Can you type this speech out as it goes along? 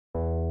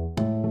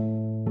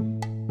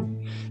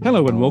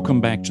Hello and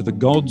welcome back to the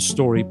God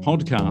Story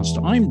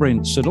podcast. I'm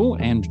Brent Siddle,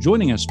 and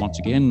joining us once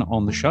again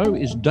on the show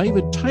is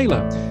David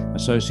Taylor,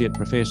 Associate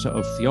Professor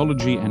of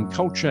Theology and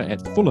Culture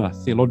at Fuller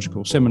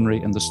Theological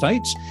Seminary in the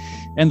States,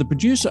 and the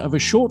producer of a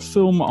short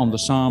film on the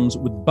Psalms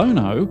with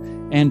Bono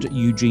and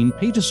Eugene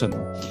Peterson.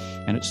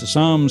 And it's the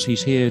Psalms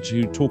he's here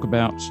to talk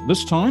about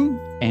this time,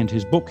 and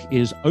his book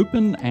is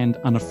Open and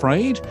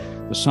Unafraid,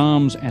 The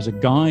Psalms as a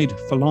Guide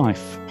for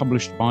Life,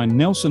 published by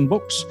Nelson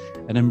Books,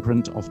 an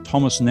imprint of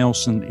Thomas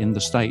Nelson in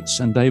the States.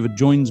 And David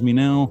joins me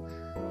now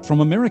from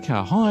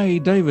America. Hi,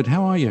 David,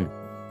 how are you?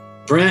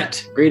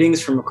 Brent,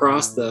 greetings from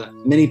across the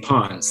many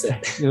ponds.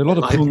 There are a lot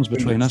of ponds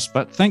between us,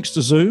 but thanks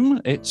to Zoom,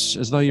 it's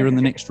as though you're in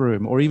the next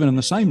room, or even in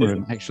the same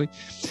room, actually.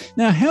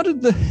 Now, how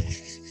did the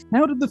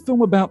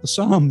film about the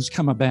Psalms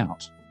come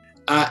about?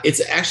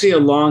 It's actually a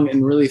long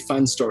and really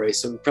fun story,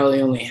 so we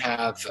probably only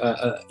have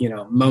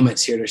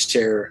moments here to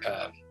share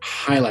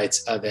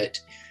highlights of it.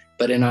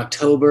 But in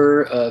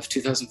October of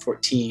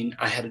 2014,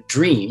 I had a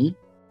dream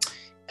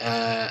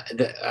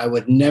that I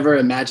would never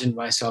imagine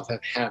myself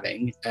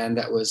having, and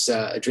that was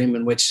a dream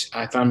in which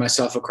I found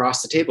myself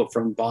across the table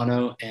from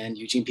Bono and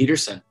Eugene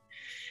Peterson.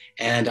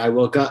 And I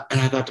woke up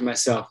and I thought to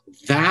myself,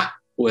 that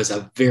was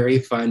a very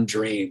fun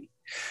dream.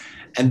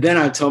 And then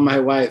I told my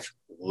wife,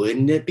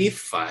 wouldn't it be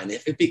fun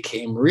if it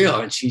became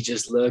real? And she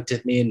just looked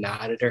at me and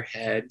nodded her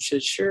head and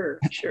said, sure,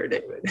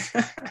 David.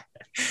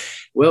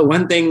 Well,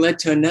 one thing led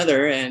to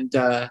another. And,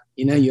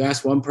 you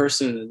ask one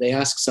person, they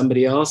ask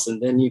somebody else,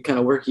 and then you kind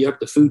of work you up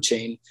the food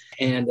chain.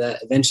 And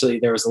eventually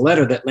there was a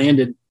letter that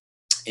landed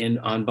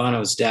on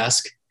Bono's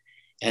desk.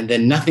 And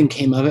then nothing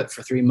came of it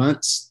for 3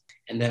 months.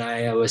 And then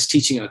I was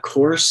teaching a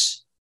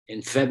course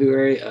in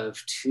February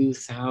of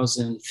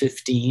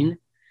 2015.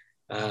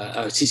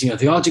 I was teaching a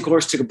theology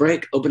course, took a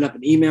break, opened up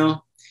an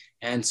email,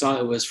 and saw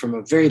it was from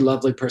a very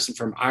lovely person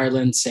from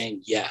Ireland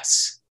saying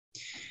yes.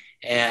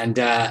 And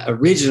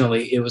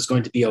originally, it was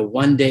going to be a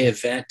one-day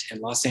event in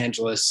Los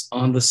Angeles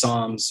on the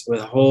Psalms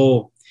with a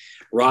whole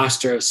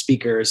roster of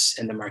speakers,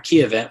 and the marquee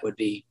event would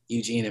be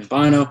Eugene and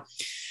Bono.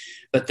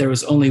 But there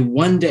was only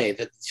one day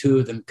that the two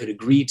of them could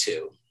agree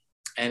to.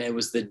 And it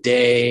was the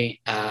day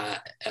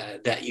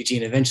that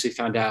Eugene eventually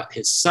found out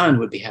his son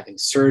would be having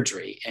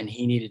surgery and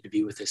he needed to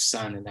be with his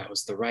son, and that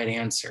was the right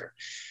answer.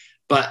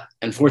 But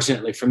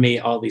unfortunately for me,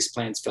 all these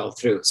plans fell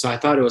through. So I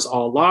thought it was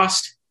all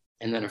lost.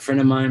 And then a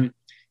friend of mine,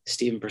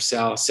 Stephen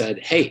Purcell, said,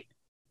 hey,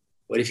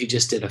 what if you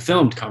just did a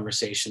filmed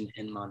conversation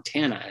in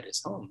Montana at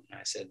his home? And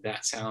I said,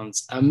 that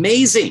sounds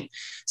amazing.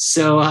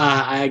 So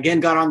I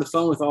again got on the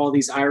phone with all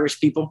these Irish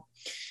people,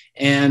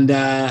 and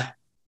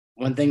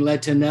one thing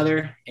led to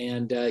another,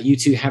 and you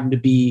two happened to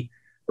be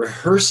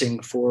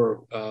rehearsing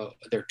for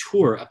their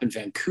tour up in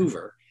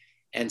Vancouver.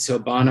 And so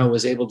Bono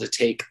was able to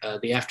take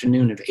the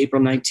afternoon of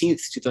April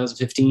 19th,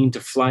 2015,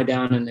 to fly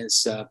down in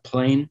his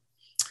plane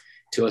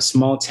to a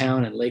small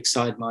town in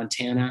Lakeside,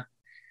 Montana,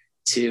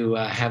 to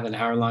have an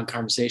hour-long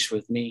conversation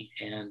with me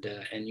and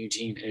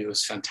Eugene. And it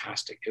was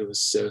fantastic. It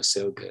was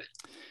so good.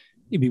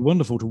 It'd be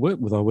wonderful to work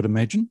with, I would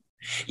imagine.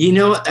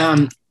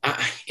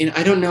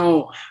 I don't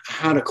know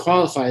how to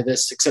qualify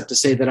this except to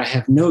say that I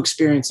have no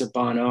experience of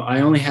Bono. I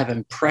only have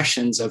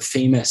impressions of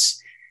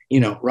famous,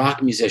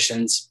 rock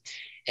musicians.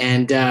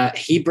 And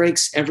he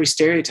breaks every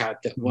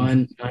stereotype that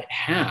one might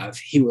have.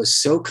 He was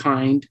so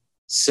kind,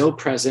 so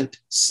present,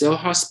 so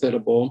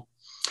hospitable.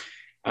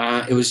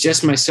 It was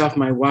just myself,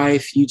 my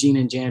wife, Eugene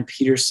and Jan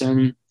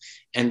Peterson,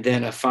 and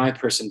then a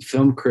 5-person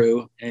film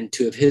crew and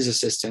 2 of his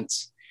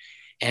assistants.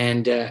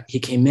 And he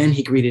came in,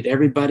 he greeted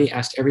everybody,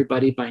 asked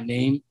everybody by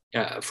name,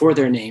 for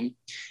their name.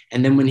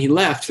 And then when he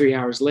left 3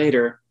 hours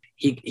later,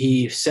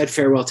 he said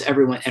farewell to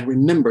everyone and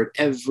remembered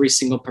every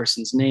single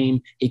person's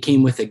name. He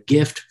came with a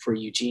gift for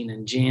Eugene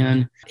and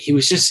Jan. He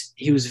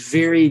was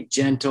very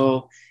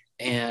gentle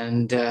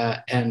and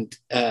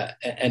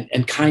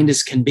kind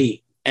as can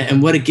be.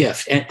 And what a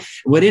gift. And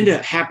what ended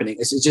up happening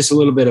is just a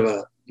little bit of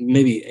a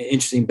maybe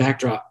interesting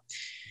backdrop,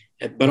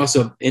 but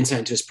also insight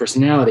into his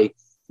personality.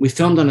 We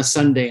filmed on a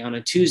Sunday. On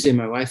a Tuesday,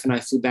 my wife and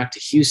I flew back to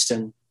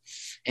Houston.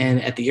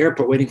 And at the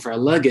airport waiting for our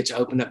luggage, I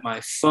opened up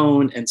my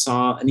phone and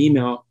saw an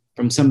email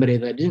from somebody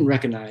that I didn't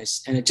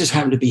recognize. And it just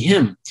happened to be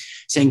him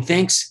saying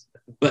thanks,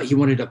 but he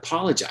wanted to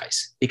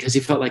apologize because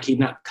he felt like he'd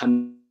not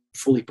come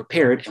fully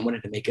prepared and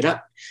wanted to make it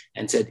up,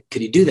 and said,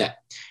 could you do that?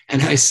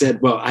 And I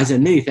said, well, I said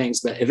many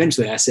things, but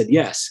eventually I said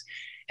yes.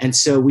 And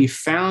so we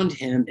found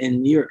him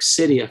in New York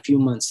City a few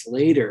months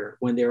later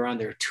when they were on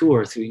their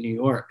tour through New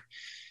York.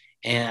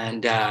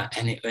 And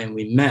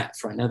we met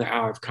for another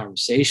hour of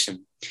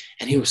conversation.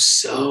 And he was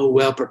so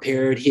well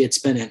prepared. He had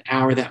spent an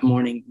hour that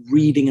morning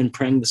reading and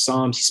praying the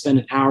Psalms. He spent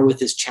an hour with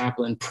his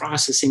chaplain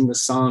processing the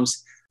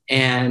Psalms.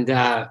 And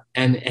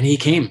he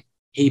came.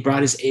 He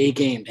brought his A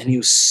game, and he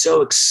was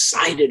so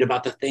excited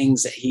about the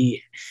things that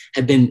he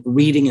had been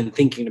reading and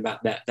thinking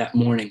about that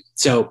morning.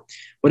 So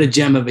what a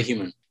gem of a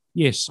human.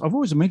 Yes, I've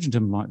always imagined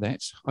him like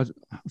that.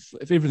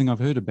 Everything I've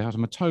heard about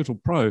him, a total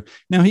pro.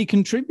 Now, he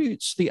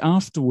contributes the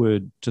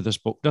afterword to this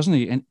book, doesn't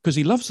he? And because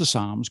he loves the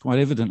Psalms, quite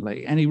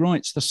evidently, and he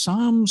writes, the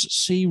Psalms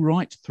see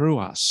right through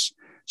us.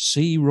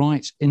 see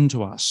right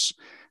into us.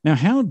 Now,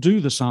 how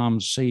do the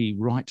Psalms see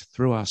right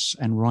through us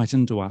and right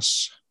into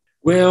us?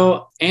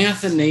 Well,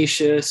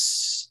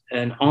 Athanasius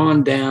and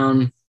on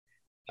down,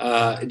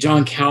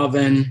 John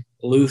Calvin,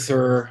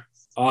 Luther,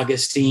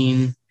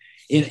 Augustine,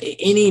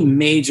 any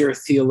major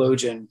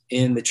theologian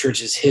in the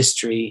church's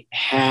history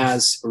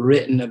has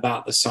written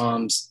about the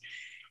Psalms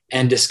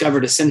and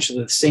discovered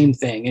essentially the same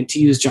thing. And to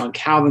use John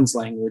Calvin's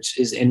language,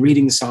 is in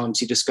reading the Psalms,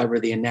 you discover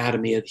the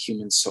anatomy of the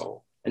human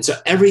soul. And so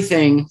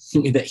everything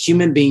that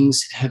human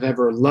beings have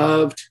ever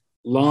loved,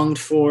 longed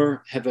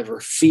for, have ever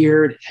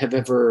feared, have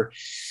ever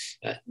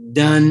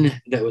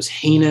done that was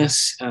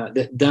heinous,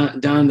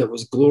 done that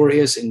was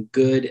glorious and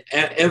good,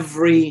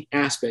 every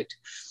aspect,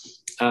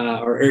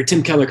 or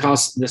Tim Keller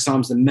calls the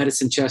Psalms the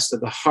medicine chest of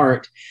the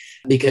heart,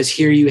 because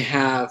here you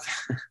have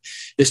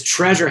this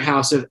treasure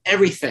house of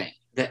everything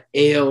that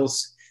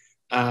ails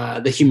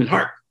the human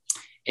heart.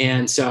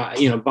 And so,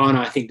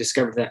 Bono, I think,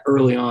 discovered that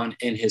early on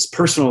in his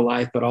personal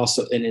life, but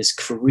also in his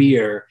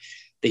career,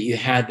 that you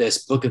had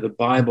this book of the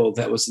Bible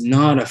that was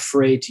not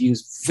afraid to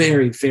use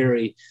very,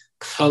 very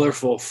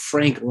colorful,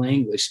 frank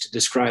language to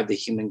describe the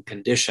human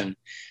condition.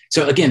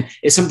 So again,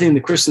 it's something the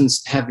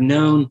Christians have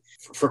known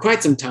for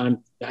quite some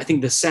time. I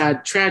think the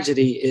sad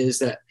tragedy is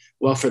that,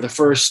 well, for the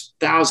first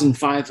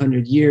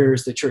 1,500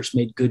 years, the church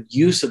made good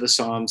use of the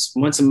Psalms.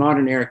 Once the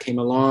modern era came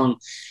along, it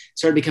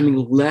started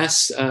becoming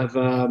less of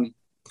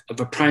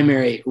a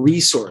primary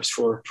resource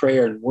for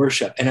prayer and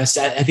worship. And I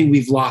think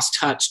we've lost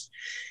touch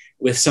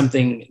with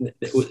something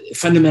that was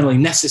fundamentally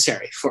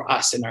necessary for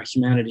us in our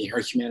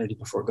humanity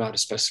before God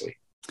especially.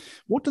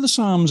 What do the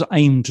Psalms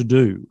aim to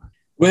do?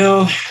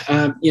 Well,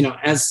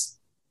 as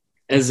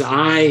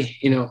I,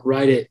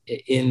 write it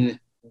in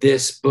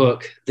this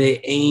book,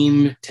 they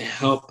aim to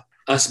help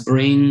us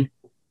bring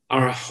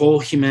our whole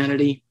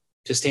humanity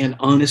to stand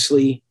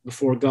honestly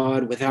before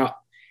God without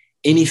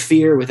any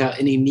fear, without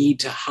any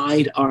need to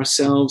hide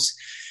ourselves.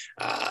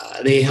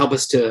 They help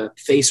us to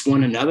face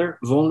one another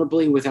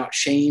vulnerably without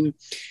shame.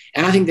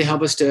 And I think they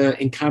help us to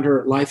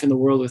encounter life in the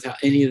world without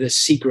any of the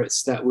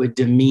secrets that would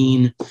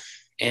demean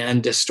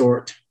and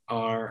distort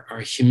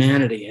our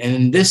humanity. And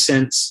in this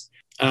sense,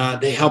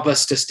 they help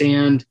us to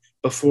stand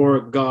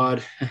before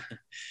God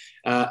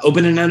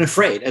open and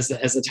unafraid, as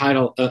the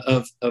title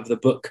of the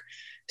book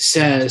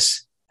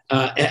says,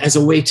 as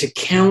a way to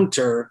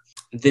counter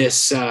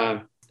this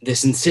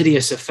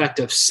insidious effect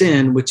of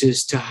sin, which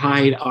is to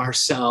hide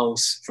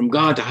ourselves from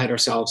God, to hide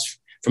ourselves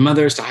from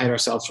others, to hide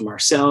ourselves from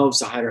ourselves,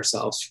 to hide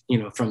ourselves,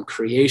 from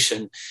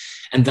creation,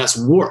 and thus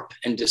warp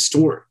and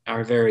distort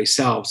our very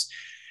selves.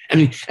 I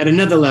mean, at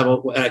another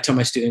level, what I tell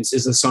my students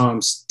is the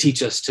Psalms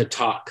teach us to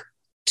talk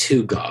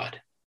to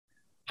God,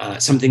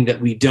 something that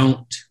we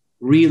don't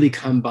really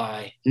come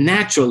by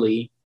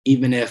naturally,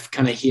 even if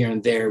kind of here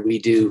and there we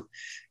do,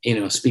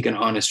 speak an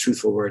honest,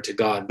 truthful word to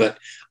God. But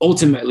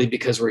ultimately,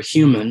 because we're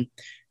human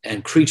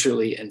and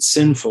creaturely and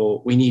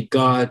sinful, we need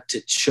God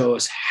to show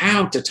us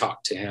how to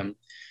talk to him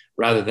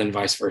rather than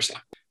vice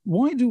versa.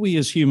 Why do we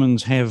as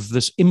humans have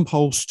this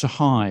impulse to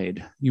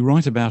hide? You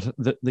write about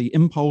it, the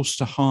impulse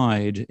to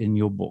hide in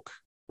your book.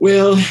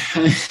 Well,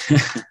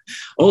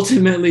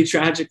 ultimately,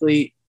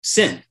 tragically,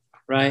 sin,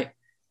 right?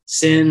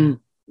 Sin,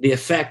 the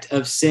effect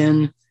of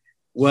sin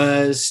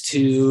was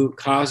to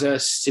cause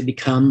us to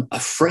become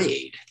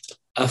afraid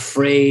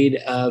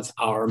of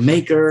our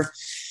Maker,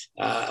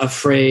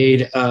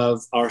 afraid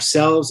of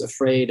ourselves,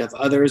 afraid of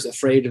others,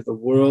 afraid of the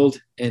world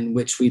in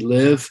which we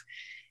live.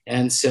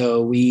 And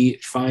so we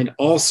find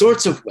all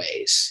sorts of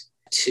ways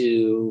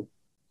to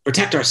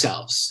protect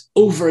ourselves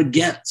over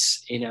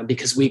against,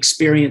 because we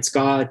experience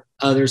God,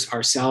 others,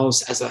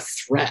 ourselves as a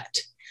threat.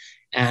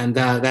 And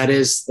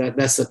that's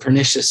the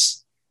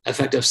pernicious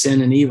effect of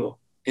sin and evil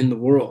in the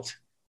world.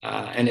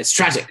 And it's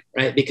tragic,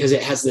 right? Because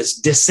it has this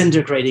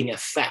disintegrating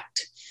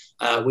effect.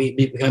 We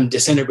become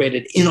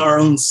disintegrated in our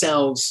own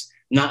selves,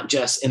 not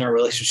just in our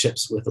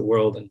relationships with the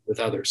world and with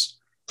others.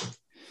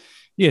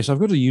 Yes, I've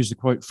got to use the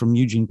quote from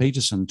Eugene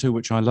Peterson too,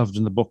 which I loved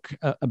in the book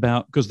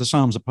about, because the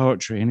Psalms are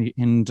poetry,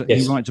 and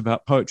he writes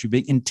about poetry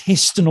being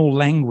intestinal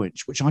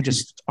language, which I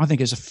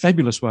think is a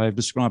fabulous way of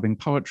describing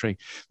poetry.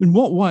 In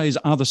what ways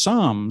are the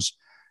Psalms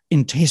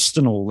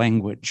intestinal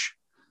language?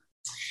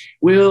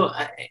 Well,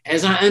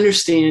 as I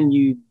understand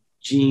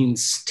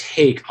Eugene's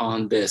take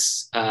on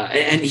this,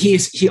 and he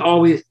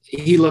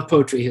loved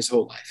poetry his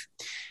whole life,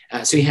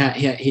 so he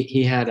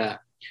had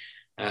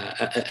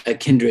a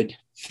kindred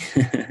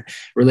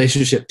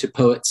relationship to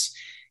poets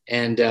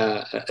and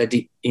a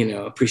deep,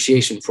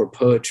 appreciation for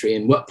poetry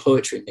and what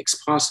poetry makes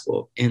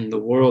possible in the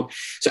world.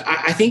 So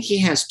I think he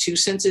has two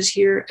senses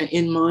here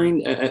in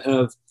mind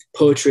of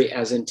poetry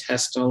as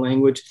intestinal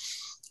language.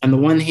 On the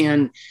one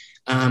hand,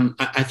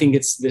 I think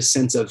it's this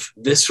sense of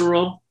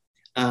visceral,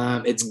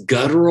 it's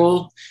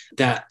guttural,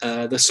 that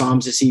the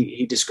Psalms, as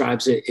he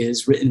describes it,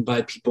 is written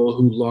by people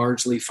who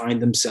largely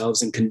find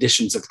themselves in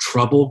conditions of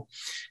trouble,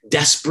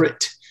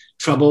 desperate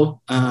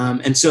trouble.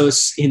 And so,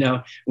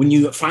 when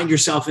you find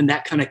yourself in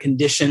that kind of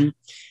condition,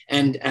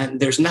 and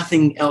there's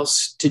nothing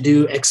else to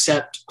do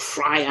except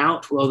cry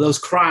out. Well, those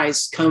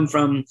cries come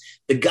from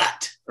the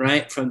gut,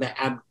 right? From the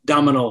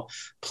abdominal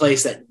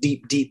place, that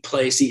deep, deep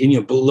place,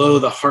 and below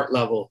the heart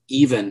level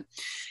even.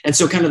 And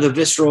so kind of the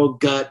visceral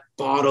gut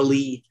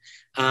bodily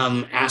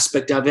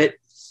aspect of it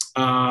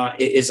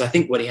is, I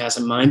think, what he has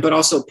in mind, but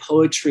also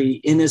poetry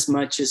in as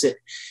much as it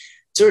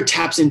sort of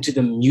taps into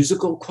the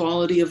musical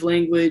quality of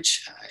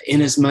language, in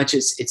as much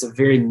as it's a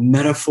very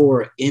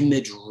metaphor,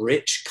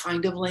 image-rich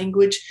kind of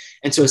language.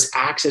 And so it's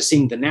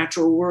accessing the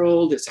natural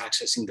world, it's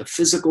accessing the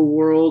physical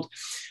world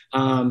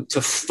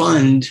to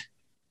fund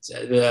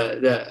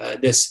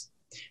this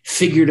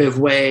figurative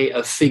way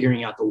of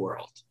figuring out the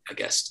world. I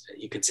guess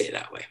you could say it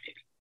that way, maybe.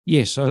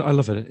 Yes, I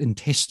love it.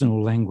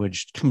 Intestinal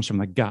language comes from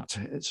the gut.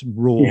 It's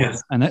raw,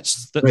 yes. And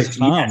that's right.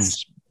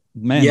 Psalms. Yes.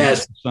 Man,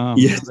 yes,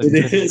 yes,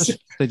 it is.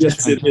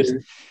 Yes, it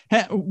is.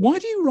 Why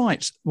do you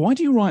write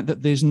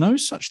that there's no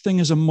such thing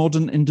as a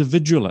modern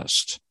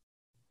individualist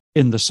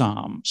in the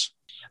Psalms?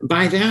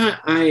 By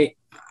that, I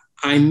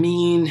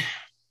mean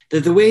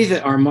that the way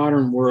that our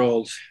modern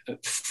world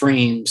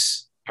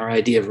frames our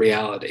idea of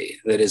reality,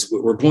 that is,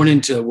 we're born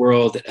into a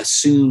world that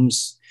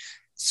assumes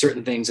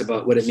certain things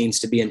about what it means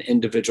to be an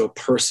individual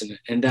person.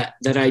 And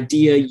that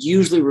idea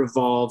usually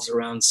revolves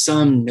around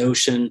some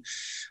notion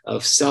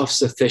of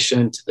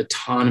self-sufficient,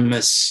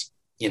 autonomous,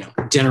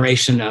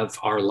 generation of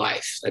our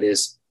life. That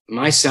is,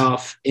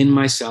 myself,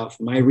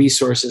 my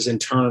resources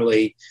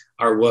internally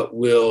are what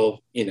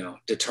will,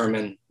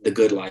 determine the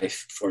good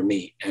life for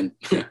me, and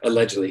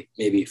allegedly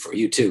maybe for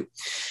you too.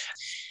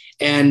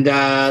 And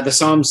the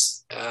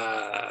Psalms,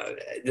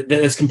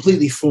 that's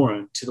completely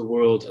foreign to the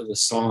world of the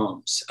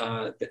Psalms.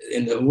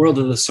 In the world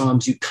of the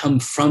Psalms, you come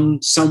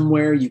from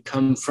somewhere, you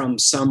come from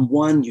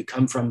someone, you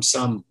come from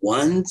some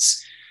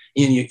ones.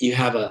 You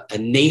have a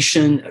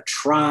nation, a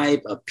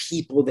tribe, a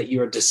people that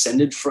you are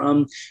descended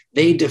from.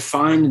 They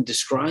define and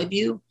describe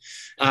you,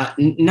 not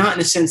in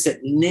a sense that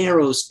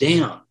narrows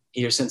down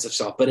your sense of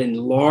self, but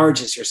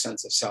enlarges your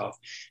sense of self.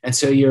 And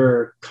so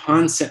you're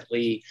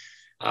constantly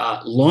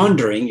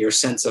laundering your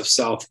sense of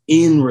self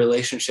in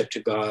relationship to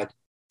God,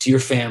 to your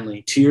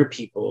family, to your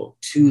people,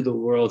 to the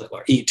world at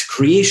large, to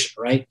creation,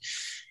 right?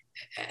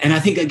 And I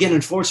think, again,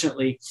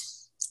 unfortunately,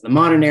 the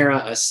modern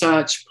era as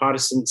such,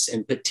 Protestants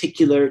in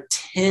particular,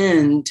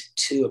 tend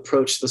to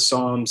approach the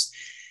Psalms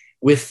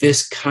with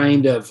this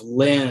kind of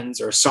lens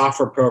or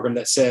software program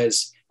that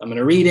says, I'm going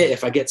to read it.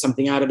 If I get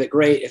something out of it,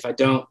 great. If I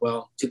don't,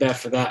 well, too bad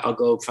for that. I'll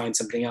go find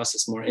something else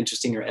that's more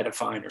interesting or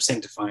edifying or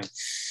sanctifying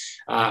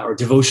or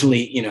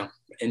devotionally,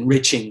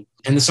 enriching.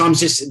 And the Psalms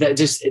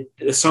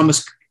the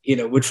psalmist,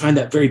 would find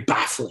that very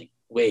baffling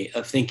way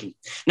of thinking.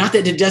 Not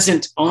that it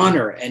doesn't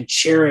honor and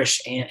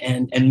cherish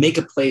and make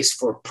a place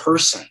for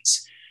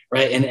persons,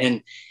 right?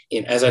 And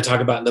as I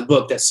talk about in the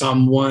book, that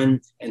Psalm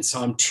 1 and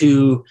Psalm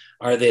 2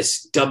 are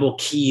this double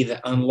key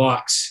that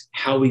unlocks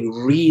how we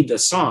read the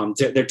Psalms.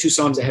 They're two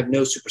Psalms that have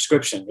no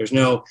superscription. There's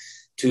no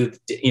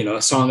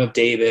a Song of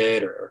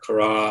David or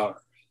Korah,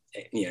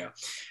 to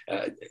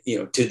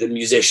the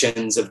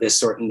musicians of this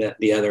sort and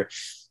the other.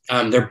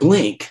 They're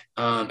blank.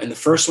 And the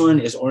first one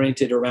is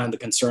oriented around the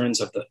concerns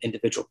of the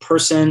individual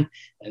person,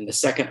 and the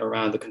second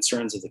around the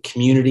concerns of the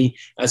community,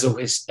 as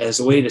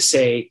a way to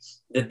say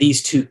that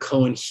these two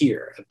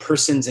cohere,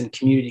 persons and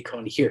community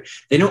cohere.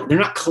 They're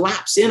not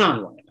collapsed in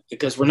on one another,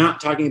 because we're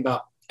not talking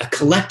about a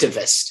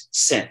collectivist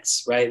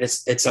sense, right?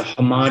 It's a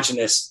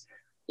homogenous,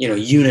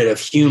 unit of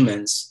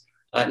humans,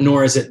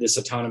 nor is it this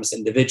autonomous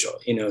individual,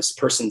 it's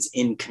persons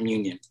in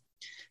communion.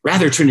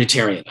 Rather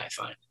Trinitarian, I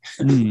find.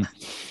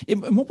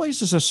 In what ways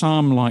does a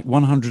psalm like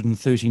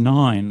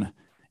 139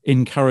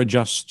 encourage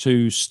us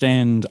to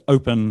stand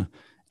open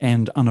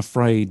and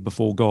unafraid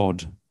before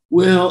God?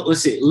 Well,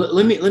 let's see.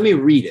 Let me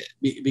read it,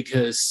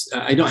 because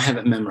I don't have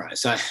it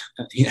memorized.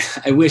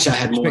 I wish I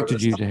had more.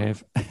 Expected you to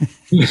have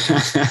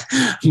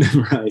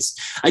memorized.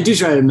 I do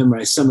try to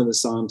memorize some of the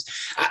Psalms.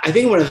 I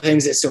think one of the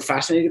things that's so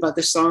fascinating about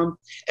this Psalm,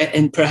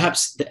 and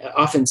perhaps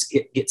often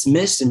gets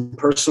missed in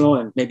personal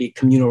and maybe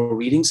communal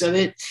readings of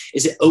it,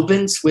 is it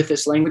opens with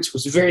this language,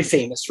 which is very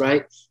famous,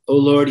 right? "O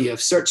Lord, you have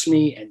searched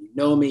me and you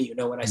know me. You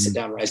know when I sit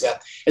down, rise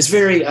up." It's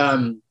very.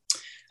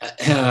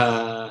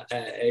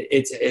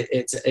 It's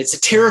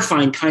a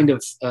terrifying kind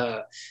of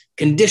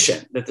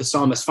condition that the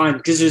psalmist finds,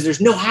 because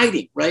there's no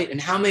hiding, right? And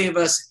how many of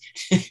us,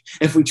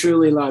 if we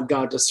truly allowed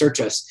God to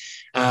search us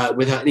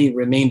without any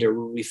remainder,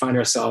 we find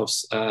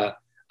ourselves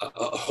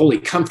wholly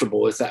comfortable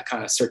with that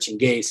kind of searching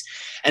gaze?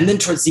 And then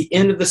towards the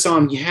end of the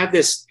psalm, you have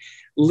this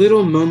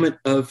little moment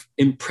of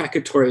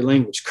imprecatory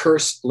language,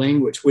 curse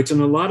language, which in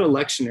a lot of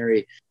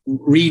lectionary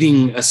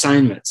reading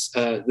assignments,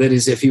 that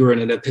is, if you were in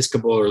an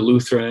Episcopal or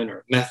Lutheran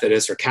or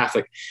Methodist or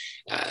Catholic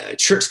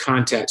church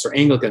context or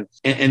Anglican,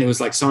 and it was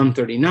like Psalm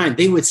 39,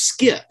 they would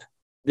skip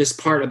this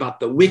part about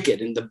the wicked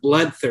and the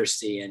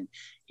bloodthirsty and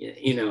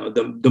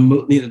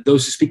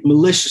those who speak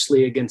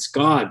maliciously against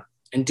God.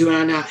 And do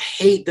I not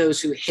hate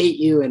those who hate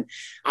you? And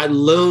I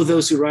loathe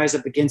those who rise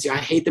up against you. I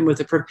hate them with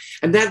a purpose.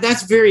 And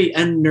that's very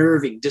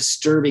unnerving,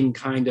 disturbing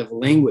kind of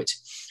language.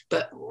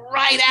 But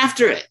right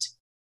after it,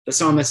 The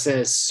psalmist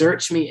says,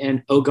 search me,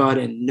 and O God,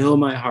 and know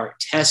my heart.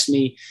 Test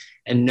me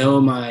and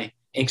know my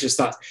anxious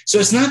thoughts. So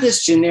it's not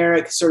this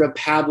generic sort of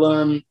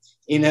pablum,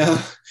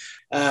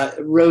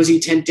 rosy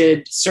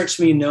tinted, search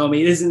me, know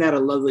me. Isn't that a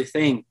lovely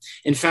thing?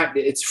 In fact,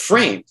 it's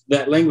framed.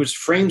 That language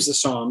frames the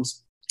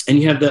Psalms. And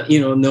you have the,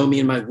 know me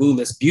in my womb.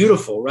 That's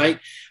beautiful, right?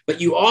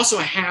 But you also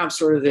have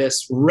sort of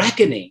this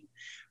reckoning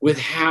with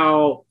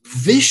how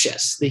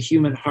vicious the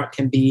human heart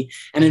can be.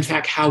 And in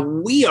fact, how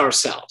we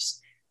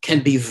ourselves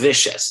can be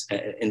vicious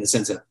in the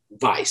sense of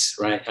vice,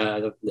 right?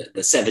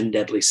 The seven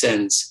deadly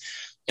sins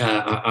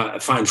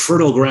find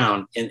fertile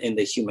ground in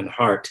the human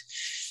heart.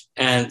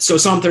 And so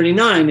Psalm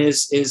 39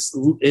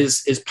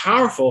 is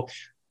powerful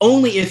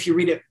only if you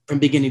read it from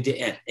beginning to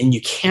end. And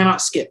you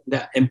cannot skip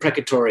that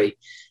imprecatory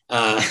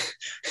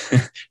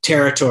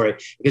territory,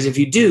 because if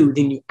you do,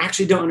 then you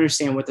actually don't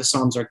understand what the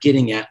Psalms are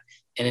getting at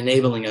and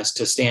enabling us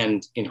to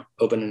stand,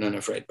 open and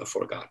unafraid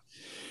before God.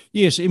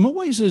 Yes. In what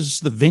ways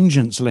is the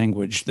vengeance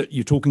language that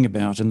you're talking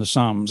about in the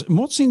Psalms, in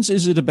what sense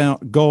is it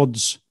about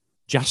God's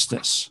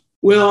justice?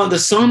 Well, the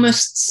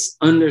psalmists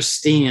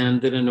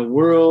understand that in a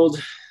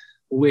world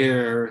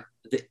where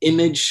the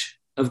image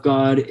of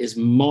God is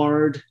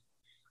marred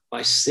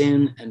by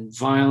sin and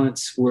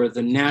violence, where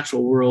the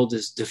natural world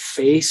is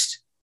defaced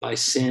by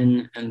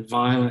sin and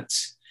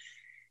violence,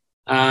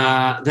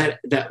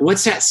 that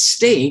what's at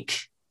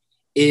stake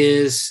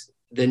is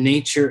the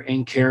nature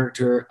and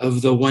character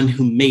of the one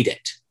who made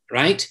it,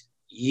 right?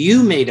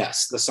 You made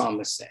us, the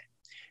psalmist said.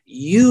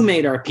 You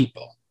made our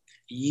people.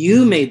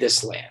 You made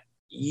this land.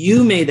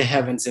 You made the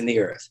heavens and the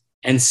earth.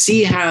 And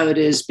see how it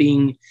is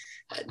being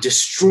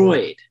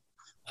destroyed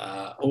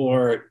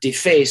or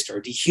defaced or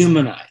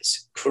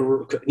dehumanized,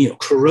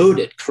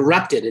 corroded,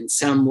 corrupted in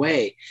some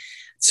way.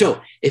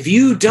 So if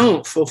you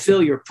don't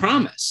fulfill your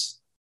promise,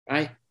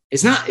 right,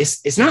 it's not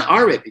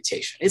our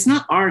reputation. It's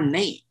not our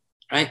name,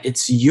 right?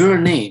 It's your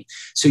name.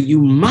 So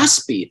you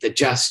must be the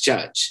just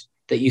judge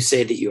that you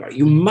say that you are.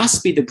 You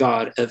must be the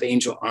God of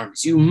angel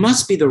armies. You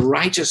must be the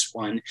righteous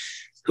one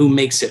who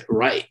makes it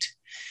right.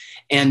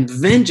 And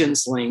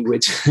vengeance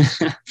language,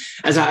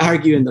 as I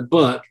argue in the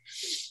book,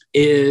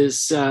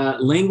 is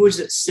language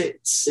that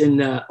sits in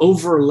the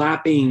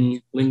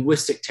overlapping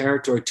linguistic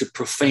territory to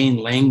profane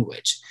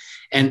language.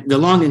 And the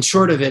long and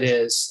short of it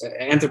is,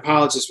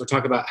 anthropologists will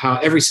talk about how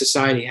every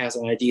society has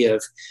an idea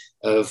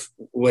of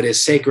what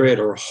is sacred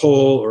or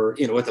whole, or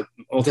what the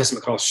Old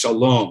Testament calls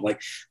shalom,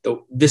 like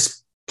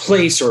this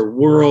place or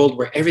world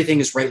where everything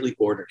is rightly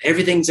ordered,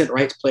 everything's in the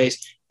right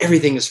place,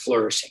 everything is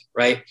flourishing,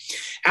 right?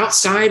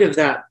 Outside of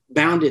that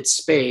bounded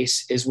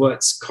space is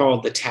what's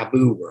called the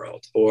taboo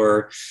world,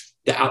 or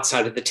the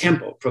outside of the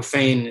temple.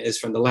 Profane is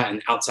from the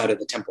Latin, outside of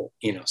the temple,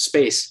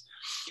 space.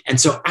 And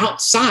so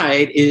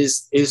outside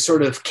is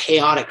sort of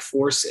chaotic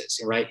forces,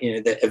 right?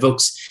 That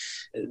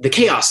evokes the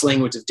chaos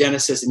language of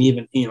Genesis and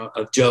even,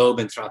 of Job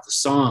and throughout the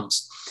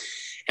Psalms.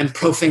 And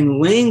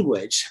profane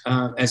language,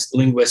 as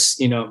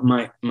linguists,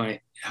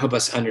 might help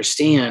us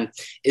understand,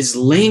 is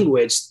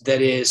language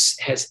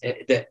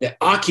that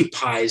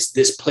occupies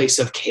this place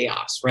of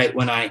chaos, right?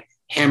 When I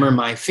hammer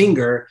my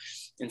finger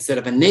instead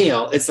of a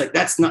nail, it's like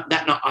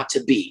that ought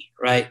to be,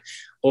 right?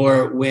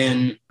 Or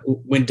when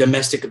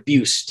domestic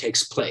abuse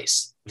takes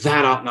place,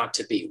 that ought not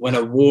to be. When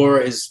a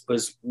war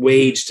was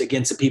waged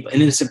against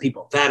innocent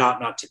people, that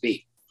ought not to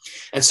be.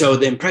 And so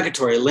the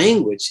imprecatory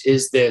language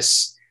is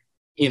this,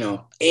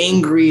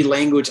 angry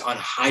language on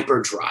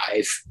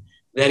hyperdrive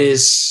that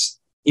is,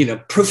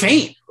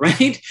 profane,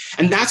 right?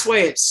 And that's why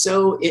it's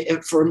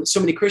for so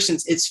many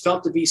Christians, it's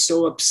felt to be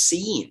so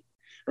obscene,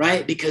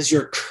 right? Because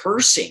you're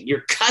cursing,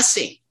 you're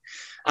cussing.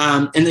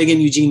 And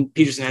again, Eugene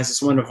Peterson has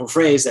this wonderful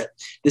phrase that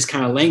this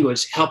kind of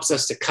language helps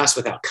us to cuss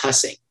without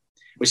cussing,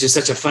 which is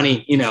such a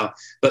funny,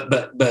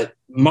 but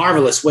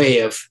marvelous way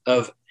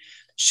of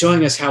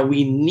showing us how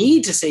we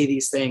need to say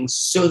these things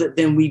so that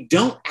then we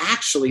don't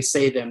actually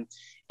say them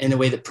in a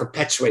way that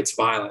perpetuates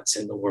violence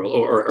in the world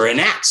or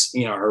enacts,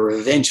 our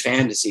revenge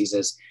fantasies,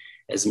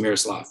 as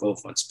Miroslav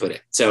Volf once put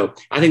it. So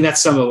I think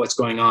that's some of what's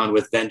going on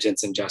with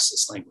vengeance and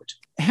justice language.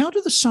 How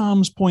do the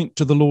Psalms point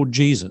to the Lord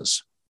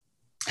Jesus?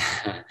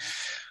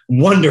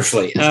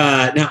 Wonderfully.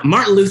 Now,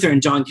 Martin Luther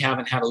and John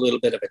Calvin had a little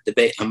bit of a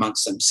debate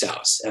amongst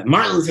themselves.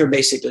 Martin Luther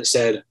basically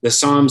said the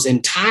Psalms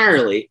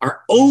entirely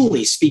are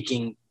only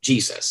speaking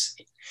Jesus.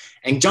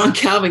 And John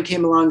Calvin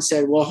came along and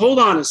said, well, hold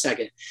on a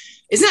second.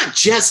 It's not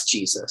just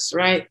Jesus,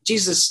 right?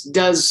 Jesus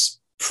does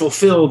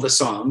fulfill the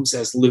Psalms,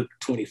 as Luke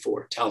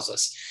 24 tells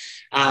us.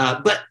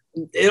 But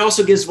it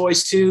also gives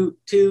voice to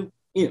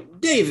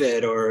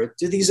David, or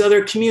to these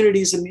other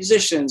communities of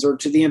musicians, or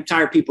to the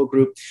entire people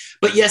group.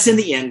 But yes, in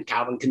the end,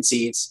 Calvin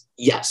concedes,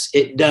 yes,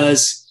 it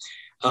does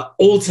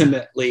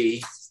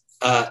ultimately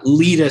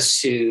lead us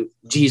to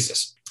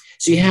Jesus.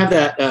 So you have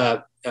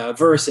that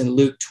verse in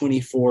Luke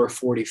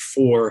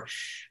 24:44,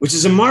 which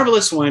is a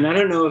marvelous one. I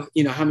don't know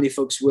if, how many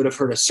folks would have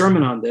heard a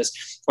sermon on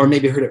this, or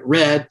maybe heard it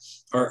read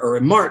or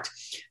marked,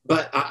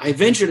 but I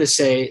venture to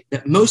say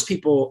that most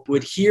people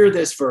would hear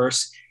this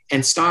verse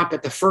and stop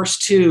at the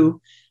first two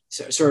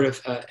sort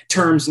of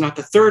terms, not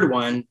the third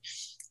one,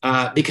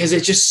 because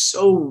it's just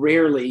so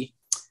rarely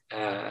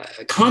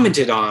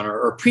commented on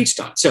or preached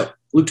on. So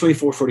Luke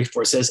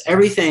 24:44 says,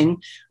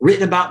 everything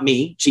written about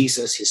me,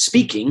 Jesus is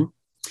speaking,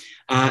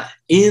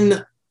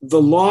 in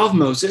the law of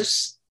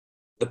Moses,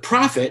 the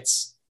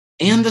prophets,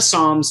 and the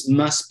Psalms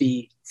must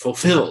be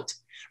fulfilled.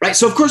 Right?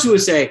 So of course we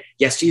would say,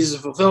 yes, Jesus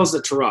fulfills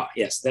the Torah.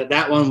 Yes,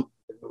 that one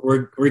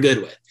we're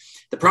good with.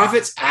 The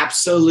prophets,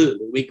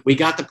 absolutely. We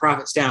got the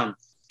prophets down.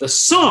 The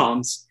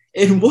Psalms,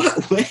 in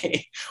what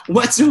way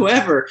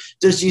whatsoever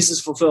does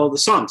Jesus fulfill the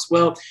Psalms?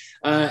 Well,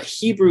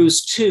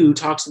 Hebrews 2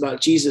 talks about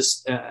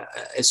Jesus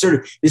as sort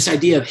of this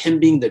idea of him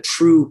being the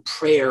true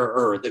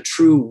prayer, the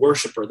true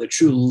worshiper, the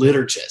true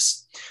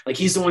liturgist. Like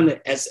he's the one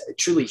that, as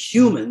truly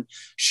human,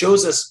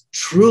 shows us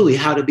truly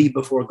how to be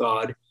before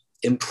God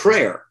in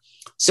prayer.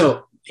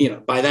 So,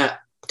 by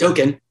that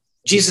token,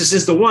 Jesus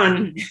is the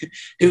one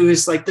who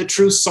is like the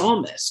true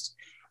psalmist.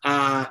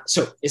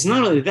 So it's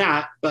not only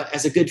that, but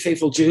as a good,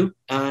 faithful Jew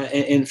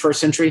in first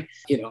century,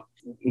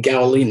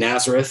 Galilee,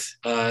 Nazareth,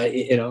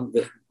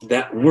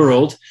 that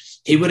world,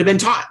 he would have been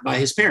taught by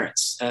his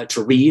parents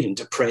to read and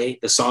to pray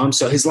the Psalms.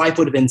 So his life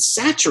would have been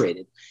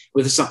saturated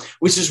with the Psalm,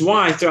 which is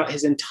why throughout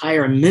his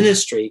entire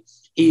ministry,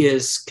 he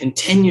is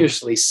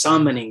continuously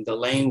summoning the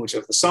language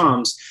of the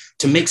Psalms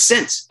to make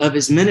sense of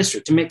his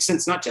ministry, to make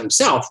sense not to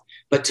himself,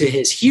 but to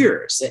his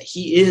hearers, that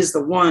he is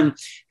the one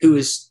who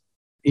is,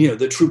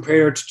 the true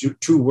prayer,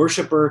 true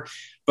worshiper,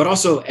 but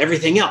also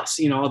everything else,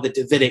 all the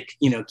Davidic,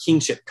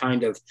 kingship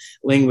kind of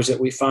language that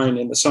we find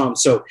in the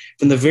Psalms. So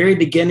from the very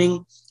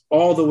beginning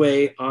all the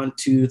way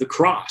onto the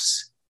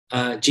cross,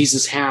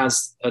 Jesus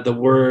has the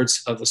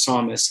words of the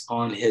psalmist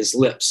on his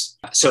lips.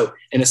 So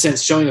in a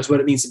sense, showing us what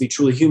it means to be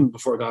truly human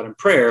before God in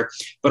prayer,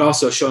 but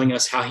also showing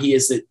us how he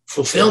is the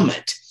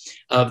fulfillment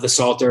of the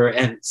Psalter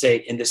and, say,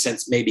 in this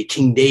sense, maybe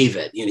King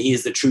David. He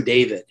is the true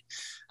David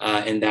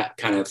in that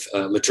kind of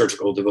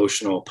liturgical,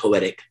 devotional,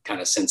 poetic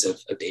kind of sense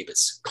of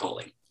David's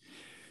calling.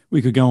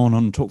 We could go on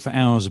and talk for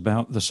hours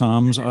about the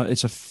Psalms.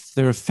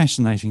 They're a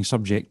fascinating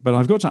subject, but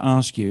I've got to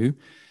ask you,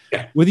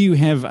 whether you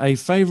have a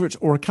favorite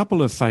or a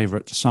couple of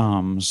favorite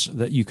Psalms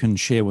that you can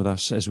share with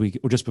us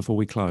or just before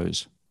we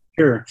close.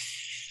 Sure.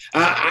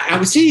 I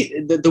would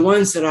say that the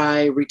ones that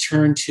I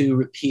return to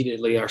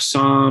repeatedly are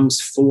Psalms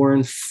 4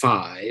 and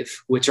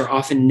 5, which are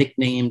often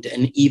nicknamed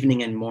an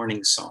evening and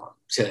morning psalm,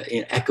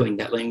 echoing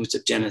that language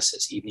of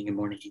Genesis, evening and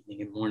morning,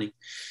 evening and morning.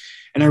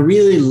 And I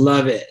really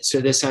love it. So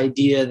this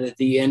idea that at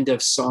the end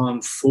of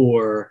Psalm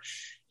 4,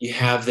 you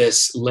have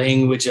this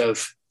language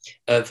of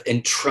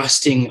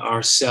entrusting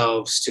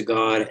ourselves to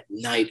God at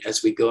night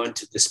as we go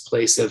into this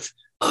place of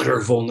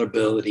utter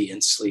vulnerability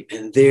and sleep.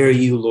 And there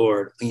you,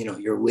 Lord,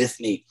 you're with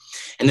me.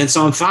 And then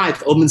Psalm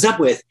 5 opens up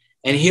with,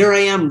 and here I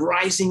am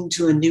rising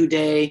to a new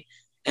day.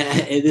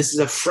 And this is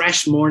a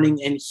fresh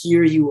morning. And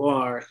here you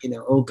are,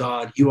 oh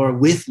God, you are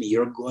with me.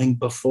 You're going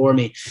before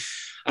me.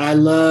 And I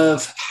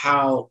love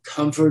how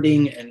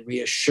comforting and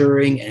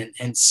reassuring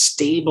and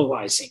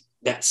stabilizing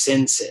that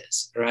sense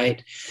is,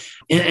 right?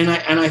 And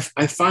I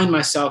find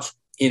myself,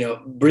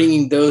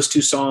 bringing those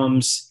two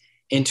Psalms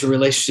into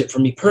relationship for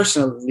me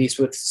personally, at least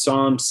with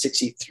Psalm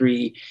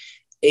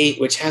 63:8,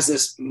 which has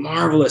this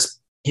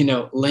marvelous,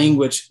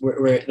 language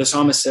where the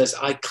psalmist says,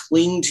 I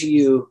cling to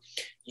you,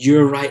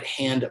 your right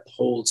hand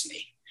upholds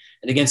me.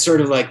 And again, sort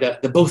of like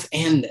the both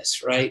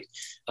andness, right?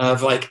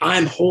 Of like,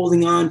 I'm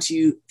holding on to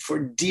you for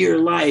dear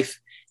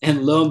life.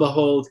 And lo and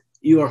behold,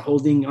 you are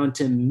holding on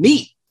to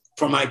me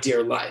for my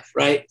dear life,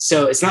 right?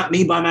 So it's not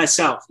me by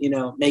myself,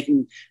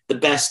 making the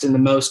best and the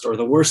most or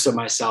the worst of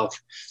myself,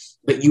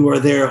 but you are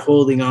there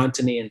holding on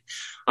to me. And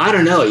I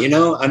don't know,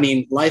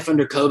 life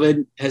under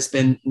COVID has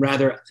been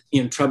rather,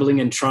 troubling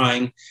and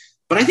trying.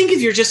 But I think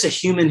if you're just a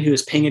human who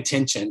is paying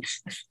attention,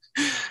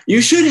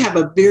 you should have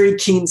a very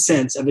keen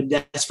sense of a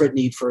desperate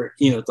need for,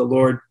 the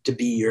Lord to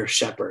be your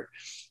shepherd.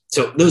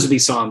 So those would be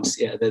Psalms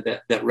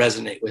that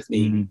resonate with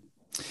me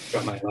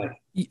throughout my life.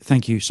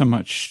 Thank you so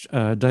much,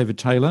 David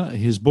Taylor.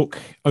 His book,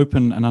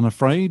 Open and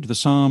Unafraid, The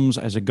Psalms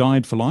as a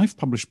Guide for Life,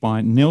 published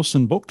by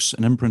Nelson Books,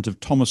 an imprint of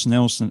Thomas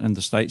Nelson in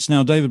the States.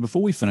 Now, David,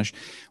 before we finish,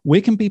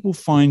 where can people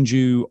find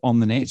you on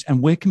the net,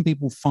 and where can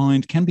people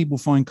find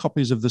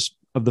copies of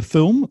the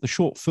film, the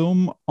short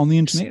film, on the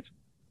internet?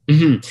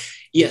 Mm-hmm.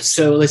 Yes.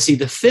 So let's see.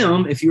 The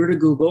film, if you were to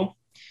Google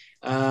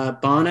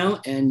Bono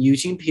and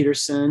Eugene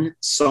Peterson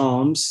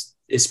Psalms,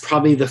 is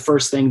probably the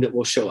first thing that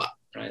will show up.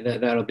 Right.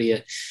 That'll be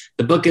it.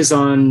 The book is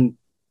on,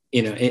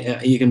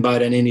 you can buy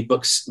it on any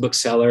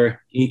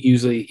bookseller.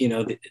 Usually,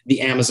 the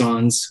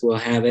Amazons will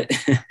have it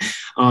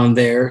on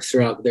there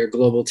throughout their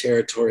global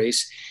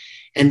territories.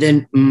 And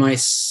then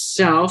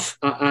myself,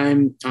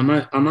 I'm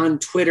on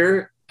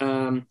Twitter.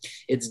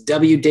 It's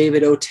W.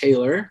 David O.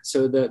 Taylor.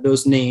 So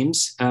those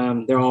names,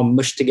 they're all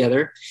mushed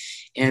together.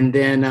 And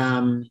then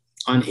on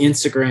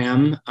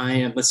Instagram, I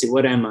am. Let's see,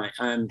 what am I?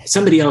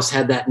 Somebody else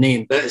had that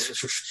name, but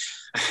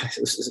I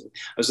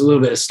was a little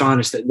bit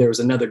astonished that there was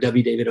another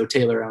W. David O.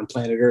 Taylor on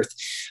planet Earth.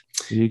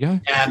 There you go.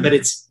 But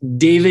it's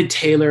David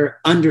Taylor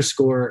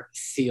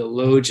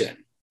 _theologian.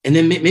 And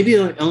then maybe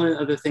the only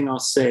other thing I'll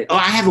say,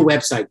 I have a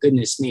website,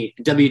 goodness me,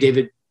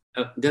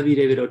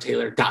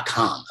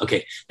 wdavidotaylor.com.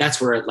 Okay, that's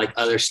where like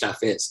other stuff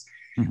is.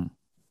 Mm-hmm.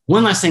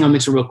 One last thing I'll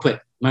mention real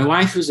quick. My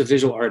wife, who's a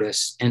visual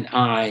artist, and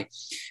I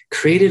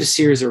created a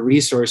series of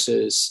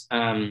resources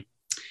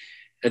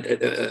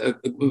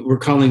we're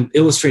calling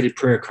illustrated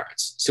prayer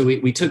cards. So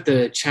we took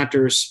the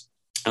chapter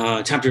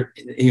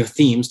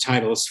themes,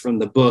 titles from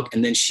the book,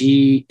 and then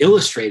she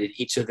illustrated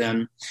each of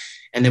them,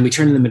 and then we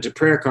turned them into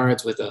prayer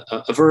cards with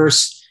a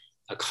verse,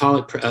 a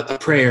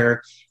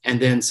prayer, and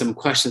then some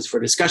questions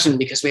for discussion,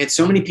 because we had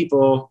so many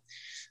people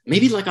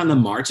maybe like on the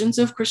margins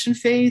of Christian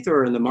faith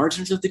or in the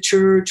margins of the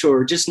church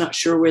or just not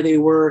sure where they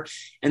were.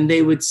 And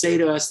they would say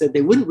to us that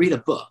they wouldn't read a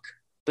book,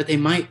 but they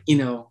might,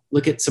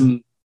 look at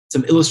some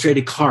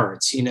illustrated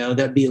cards,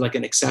 that'd be like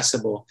an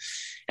accessible.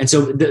 And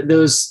so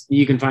those,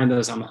 you can find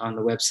those on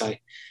the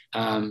website.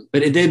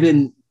 But they've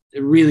been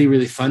really,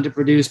 really fun to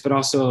produce, but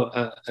also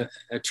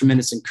a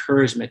tremendous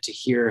encouragement to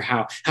hear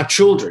how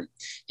children,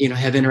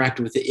 have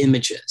interacted with the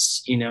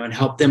images, and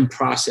help them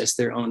process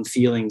their own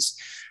feelings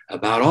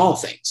about all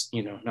things,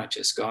 not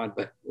just God,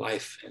 but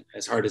life, and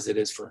as hard as it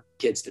is for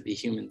kids to be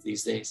humans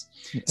these days.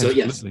 So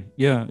absolutely.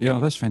 Yes. Yeah,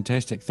 that's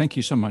fantastic. Thank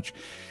you so much.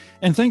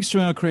 And thanks to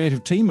our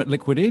creative team at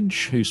Liquid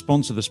Edge, who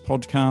sponsor this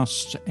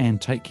podcast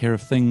and take care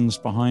of things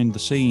behind the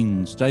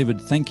scenes.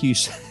 David, thank you.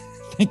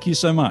 Thank you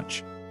so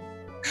much.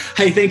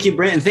 Hey, thank you,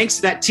 Brent. And thanks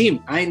to that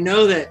team. I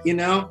know that,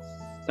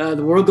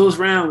 the world goes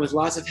round with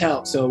lots of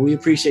help. So we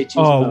appreciate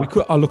you.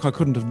 Look,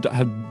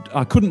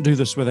 I couldn't do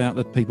this without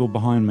the people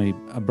behind me,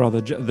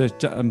 brother.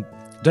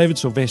 David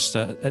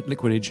Sylvester at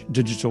Liquid Edge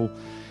Digital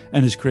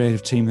and his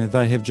creative team.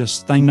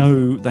 They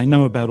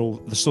know about all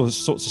the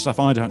sorts of stuff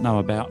I don't know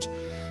about.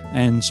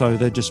 And so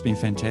they've just been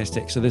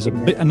fantastic. So there's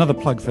another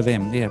plug for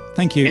them. Yeah,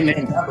 thank you.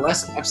 Amen. God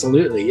bless.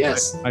 Absolutely,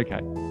 yes.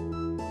 Okay.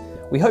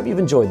 We hope you've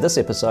enjoyed this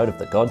episode of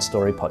the God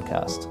Story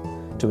Podcast.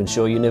 To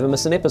ensure you never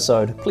miss an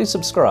episode, please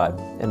subscribe.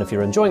 And if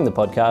you're enjoying the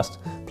podcast,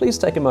 please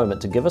take a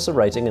moment to give us a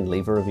rating and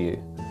leave a review.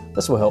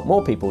 This will help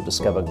more people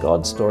discover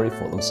God's story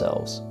for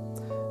themselves.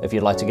 If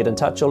you'd like to get in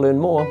touch or learn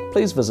more,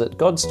 please visit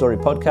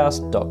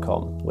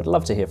godstorypodcast.com. We'd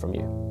love to hear from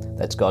you.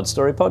 That's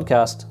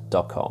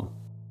godstorypodcast.com.